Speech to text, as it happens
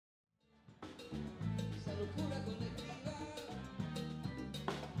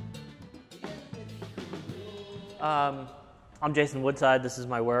I'm Jason Woodside. This is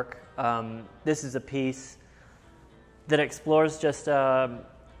my work. This is a piece that explores just,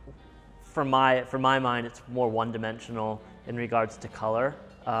 for my mind, it's more one-dimensional in regards to color.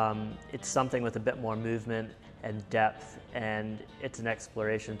 It's something with a bit more movement and depth, and it's an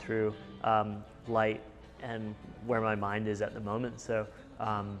exploration through light and where my mind is at the moment. So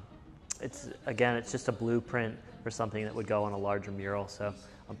it's just a blueprint for something that would go on a larger mural. So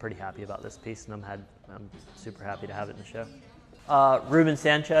I'm pretty happy about this piece, and I'm super happy to have it in the show. Ruben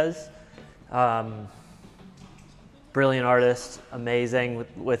Sanchez, brilliant artist, amazing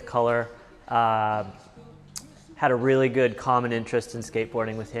with color. Had a really good common interest in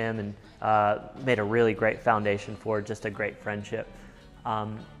skateboarding with him, and made a really great foundation for just a great friendship.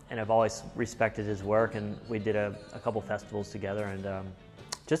 And I've always respected his work, and we did a couple festivals together, and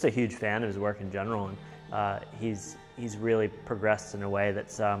just a huge fan of his work in general. And he's really progressed in a way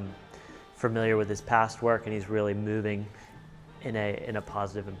that's familiar with his past work, and he's really moving in a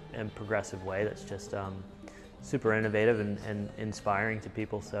positive and progressive way that's just super innovative and inspiring to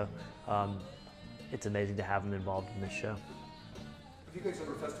people. So it's amazing to have him involved in this show. Have you guys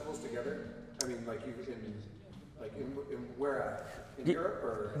done festivals together? I mean, like in where at? In Europe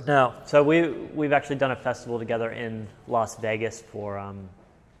or? No. So we've actually done a festival together in Las Vegas for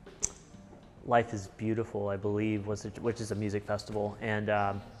Life is Beautiful, I believe, which is a music festival. And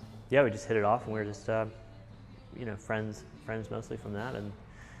yeah, we just hit it off, and we were just friends mostly from that. And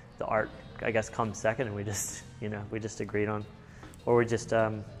the art, I guess, comes second, and we just agreed on, or we just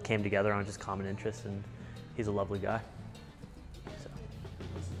came together on just common interests, and he's a lovely guy. So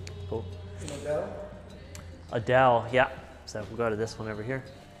cool. Adele, yeah. So we'll go to this one over here.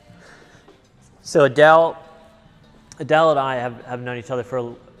 So Adele and I have known each other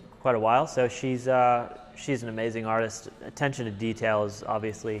for quite a while. So she's an amazing artist. Attention to detail is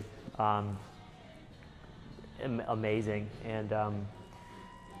obviously amazing, and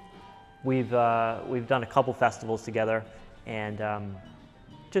we've done a couple festivals together, and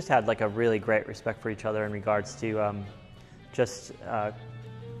just had like a really great respect for each other in regards to just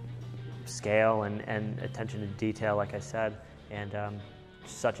scale and attention to detail, like I said, and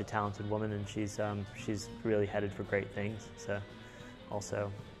such a talented woman, and she's really headed for great things. So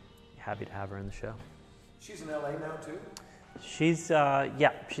also happy to have her in the show. She's in LA now too? She's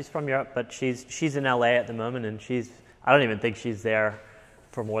she's from Europe, but she's in LA at the moment, and I don't even think she's there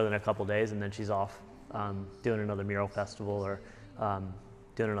for more than a couple days, and then she's off doing another mural festival or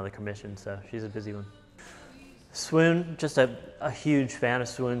doing another commission. So she's a busy one. Swoon, just a huge fan of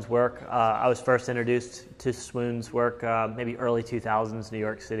Swoon's work. I was first introduced to Swoon's work maybe early 2000s, New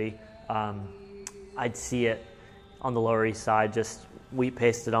York City. I'd see it on the Lower East Side, just wheat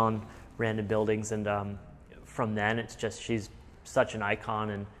pasted on random buildings, and from then it's just, she's such an icon,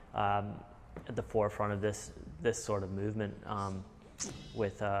 and at the forefront of this sort of movement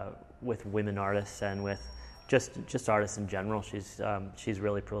with women artists and with just artists in general. She's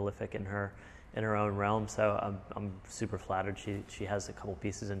really prolific in her own realm, so I'm super flattered she has a couple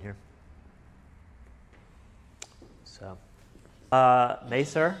pieces in here. So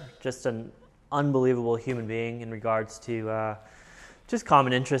Macer, just an unbelievable human being in regards to just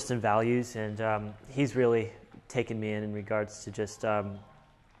common interests and values, and he's really taken me in regards to just I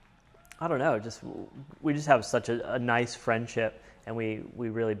don't know, we just have such a nice friendship, and we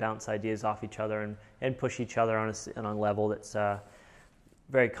really bounce ideas off each other and push each other on a level that's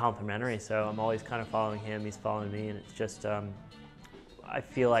very complimentary. So I'm always kind of following him, he's following me, and it's just I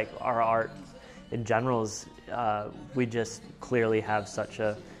feel like our art in general is we just clearly have such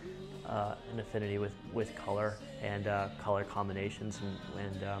an affinity with color and color combinations,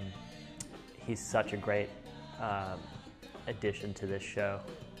 and he's such a great addition to this show,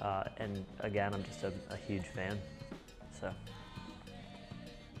 and again, I'm just a huge fan. So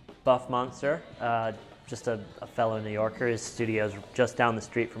Buff Monster, just a fellow New Yorker. His studio's just down the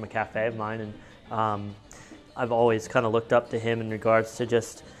street from a cafe of mine, and I've always kind of looked up to him in regards to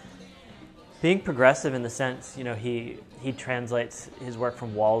just being progressive in the sense, he translates his work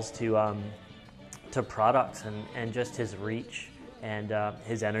from walls to products, and just his reach and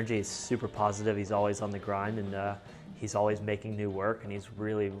his energy is super positive. He's always on the grind, and he's always making new work, and he's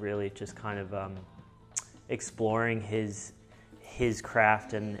really just kind of exploring his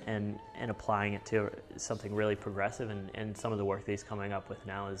craft and applying it to something really progressive, and some of the work that he's coming up with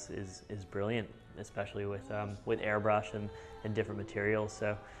now is brilliant, especially with airbrush and different materials.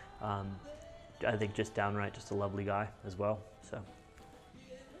 So I think just downright just a lovely guy as well. So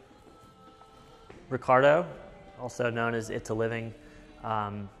Ricardo, also known as It's a Living,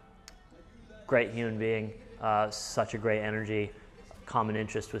 great human being, such a great energy, common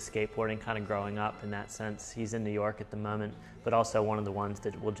interest with skateboarding, kind of growing up in that sense. He's in New York at the moment, but also one of the ones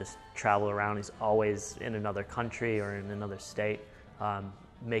that will just travel around. He's always in another country or in another state,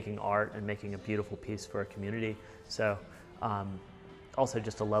 making art and making a beautiful piece for a community. So also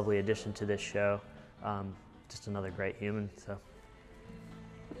just a lovely addition to this show. Just another great human. So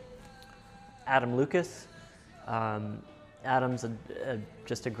Adam Lucas. Adam's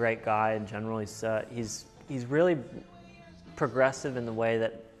just a great guy in general. He's really progressive in the way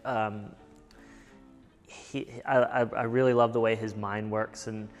that I really love the way his mind works,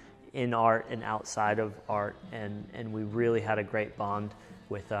 and in art and outside of art, and we really had a great bond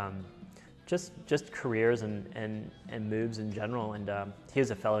with just careers and moves in general. And he was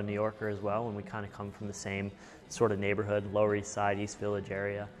a fellow New Yorker as well, and we kind of come from the same sort of neighborhood, Lower East Side, East Village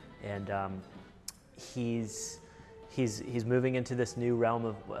area, and he's moving into this new realm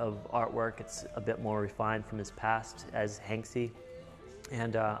of artwork. It's a bit more refined from his past as Hanksy,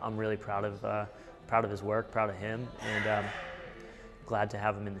 and I'm really proud of his work, proud of him, and glad to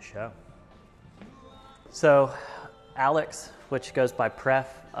have him in the show. So Alex, which goes by Pref,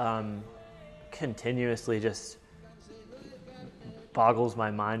 continuously just boggles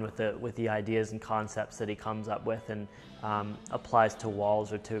my mind with the ideas and concepts that he comes up with and applies to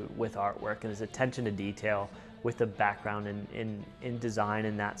walls or with artwork, and his attention to detail with the background in design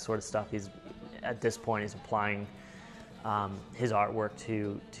and that sort of stuff. He's at this point he's applying his artwork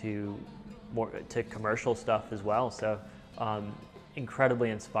to commercial stuff as well. So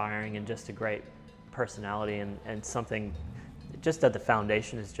incredibly inspiring, and just a great personality, and something just at the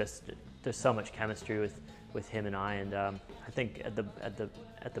foundation is just there's so much chemistry with him and I, and I think at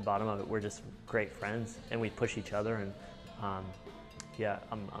the bottom of it we're just great friends, and we push each other, and yeah,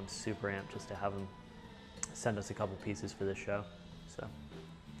 I'm super amped just to have him send us a couple pieces for this show. So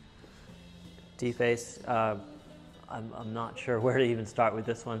D-Face, I'm not sure where to even start with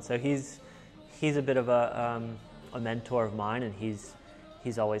this one. So he's a bit of a mentor of mine, and he's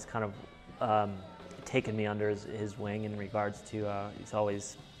always kind of taken me under his wing in regards to he's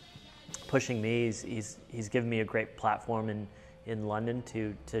always pushing me. He's given me a great platform in London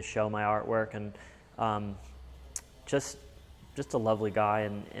to show my artwork, and just a lovely guy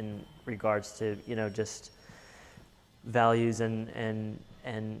in regards to just values and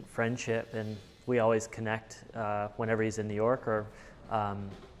friendship, and we always connect whenever he's in New York or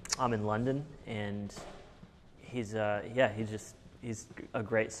I'm in London, and he's a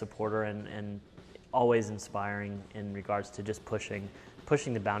great supporter and always inspiring in regards to just pushing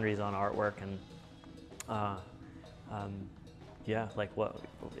the boundaries on artwork, and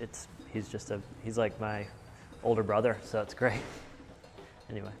he's like my older brother, so it's great.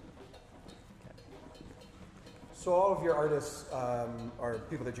 Anyway. So all of your artists are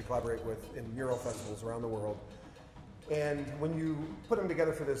people that you collaborate with in mural festivals around the world. And when you put them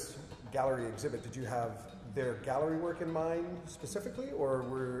together for this gallery exhibit, did you have their gallery work in mind specifically, or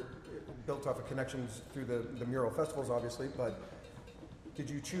were built off of connections through the mural festivals, obviously, but did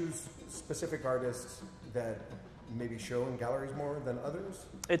you choose specific artists that maybe show in galleries more than others?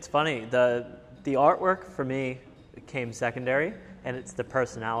 It's funny, the artwork for me came secondary, and it's the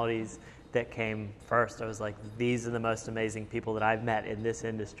personalities that came first. I was like, these are the most amazing people that I've met in this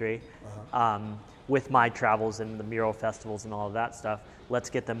industry. With my travels and the mural festivals and all of that stuff, let's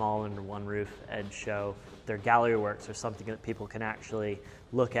get them all under one roof and show their gallery works, or something that people can actually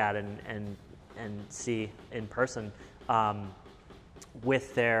look at and see in person.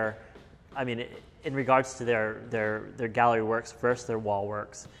 With their, in regards to their gallery works versus their wall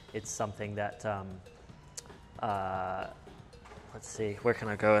works, it's something that let's see, where can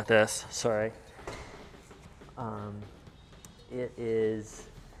I go with this? Sorry. It is,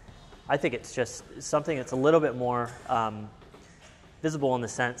 I think it's just something that's a little bit more visible in the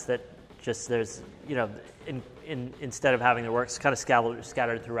sense that just there's, instead of having the works kind of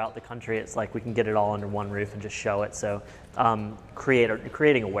scattered throughout the country, it's like we can get it all under one roof and just show it. So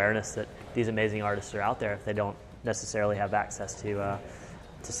creating awareness that these amazing artists are out there if they don't necessarily have access to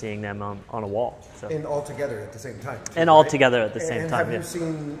seeing them on a wall. So. And all together at the same time. And all together at the same time. Have you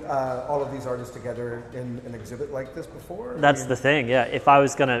seen all of these artists together in an exhibit like this before? That's the thing. Yeah. If I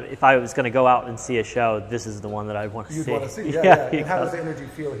was gonna go out and see a show, this is the one that I'd want to see. You'd want to see. Yeah. And how does the energy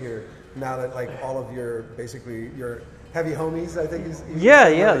feel here now that all of your heavy homies, I think is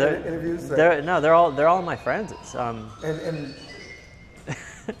interviews? They're all my friends. It's, and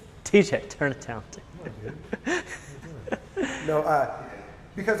TJ, turn it down. No.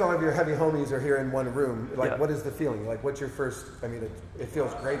 Because all of your heavy homies are here in one room, what is the feeling? What's your first? It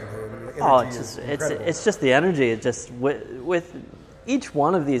feels great in here. It's just the energy. It's just with each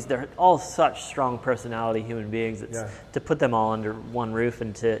one of these, they're all such strong personality human beings. It's, to put them all under one roof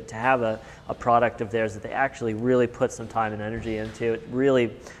and to have a product of theirs that they actually really put some time and energy into, it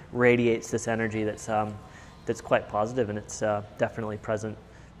really radiates this energy that's quite positive, and it's definitely present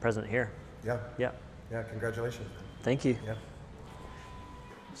here. Yeah. Yeah. Yeah, congratulations. Thank you. Yeah.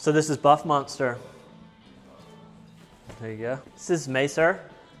 So this is Buff Monster. There you go. This is Macer.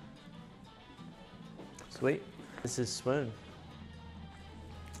 Sweet. This is Swoon.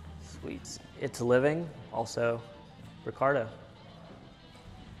 Sweet. It's Living, also Ricardo.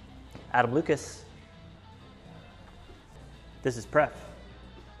 Adam Lucas. This is Pref.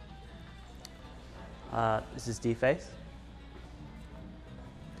 This is D-Face.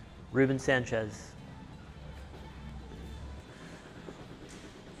 Ruben Sanchez.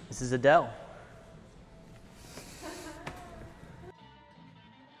 This is Adele.